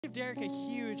Give Derek a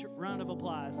huge round of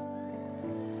applause.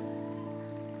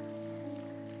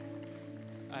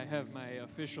 I have my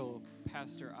official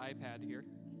pastor iPad here.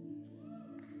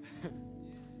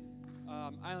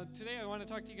 Today I want to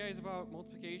talk to you guys about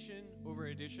multiplication over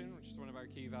addition, which is one of our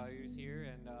key values here,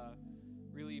 and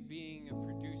really being a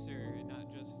producer and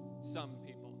not just some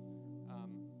people.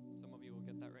 Some of you will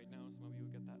get that right now, some of you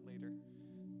will get that later.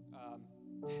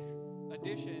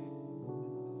 Addition,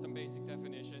 some basic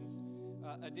definitions.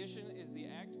 Addition is the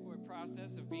act or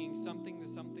process of being something to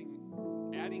something,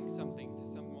 adding something to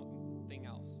something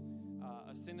else.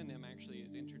 A synonym actually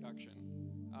is introduction.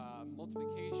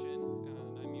 Multiplication,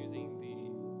 and I'm using the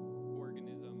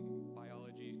organism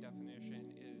biology definition,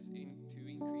 is to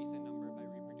increase in number by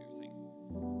reproducing.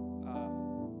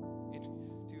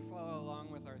 To follow along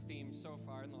with our theme so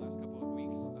far in the last couple of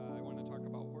weeks, I want to talk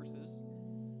about horses.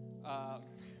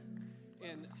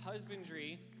 In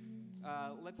husbandry,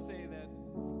 let's say that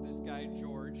this guy,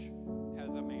 George,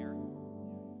 has a mare,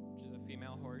 which is a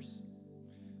female horse.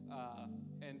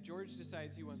 And George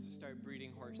decides he wants to start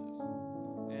breeding horses.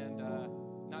 And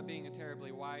not being a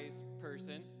terribly wise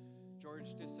person,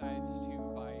 George decides to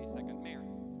buy a second mare.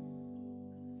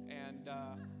 And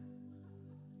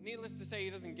needless to say, he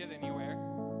doesn't get anywhere.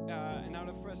 And out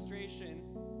of frustration,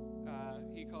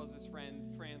 he calls his friend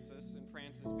Francis. And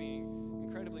Francis, being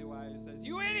incredibly wise, says,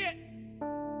 "You idiot!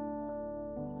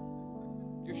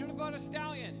 You should have bought a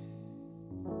stallion."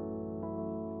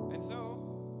 And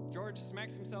so George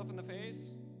smacks himself in the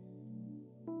face,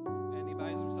 and he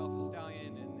buys himself a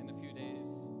stallion, and in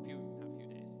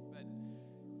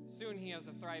soon he has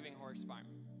a thriving horse farm.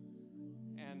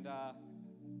 And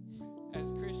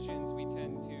as Christians, we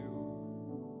tend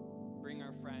to bring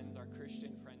our friends, our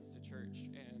Christian friends, to church,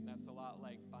 and that's a lot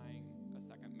like buying a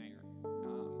second mare.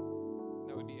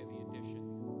 That would be the addition.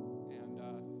 And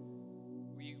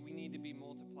we need to be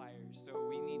multipliers, so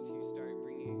we need to start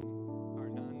bringing our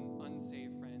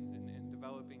unsaved friends and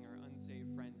developing our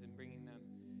unsaved friends and bringing them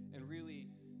and really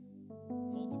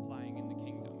multiplying in the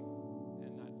kingdom.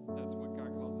 And that's what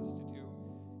God calls us to do.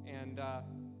 And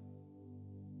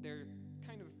there are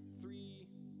kind of three,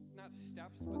 not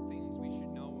steps, but things we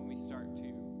should know when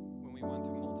we want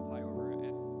to multiply over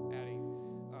adding.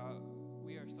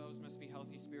 We ourselves must be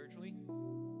healthy spiritually,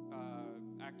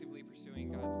 actively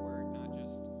pursuing God's word, not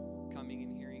just coming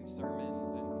and hearing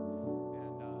sermons and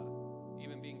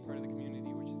even being part of the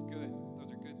community, which is good.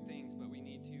 Those are good things, but we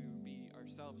need to be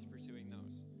ourselves pursuing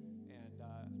those and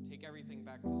take everything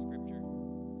back to Scripture.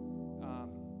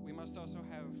 We must also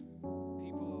have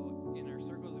people in our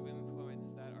circles of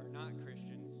influence that are not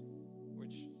Christians,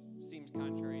 which seems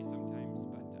contrary sometimes,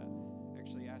 but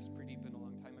actually asked Pradeepan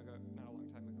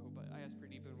I asked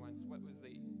Pradeepan once,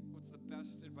 what's the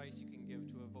best advice you can give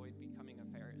to avoid becoming a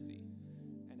Pharisee?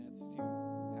 And it's to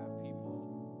have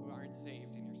people who aren't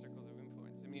saved in your circles of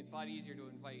influence. I mean, it's a lot easier to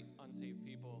invite unsaved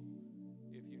people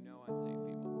if you know unsaved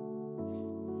people.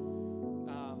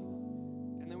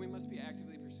 And then we must be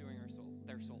actively pursuing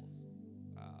their souls.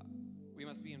 We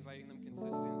must be inviting them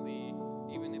consistently,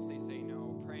 even if they say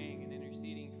no, praying and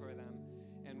interceding for them.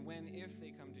 And if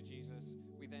they come to Jesus,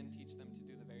 we then teach them to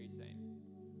do the very same.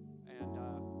 And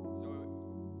so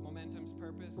Momentum's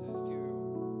purpose is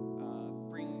to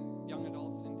bring young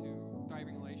adults into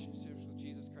thriving relationships with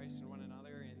Jesus Christ and one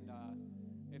another. And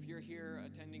if you're here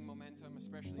attending Momentum,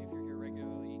 especially if you're here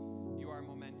regularly, you are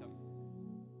Momentum.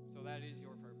 So that is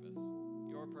your purpose.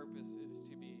 Your purpose is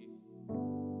to be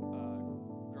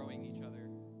growing each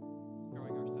other,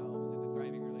 growing ourselves into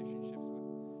thriving relationships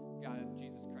with God,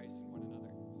 Jesus Christ, and one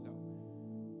another. So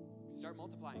start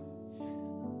multiplying.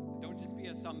 Don't just be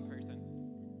a some person.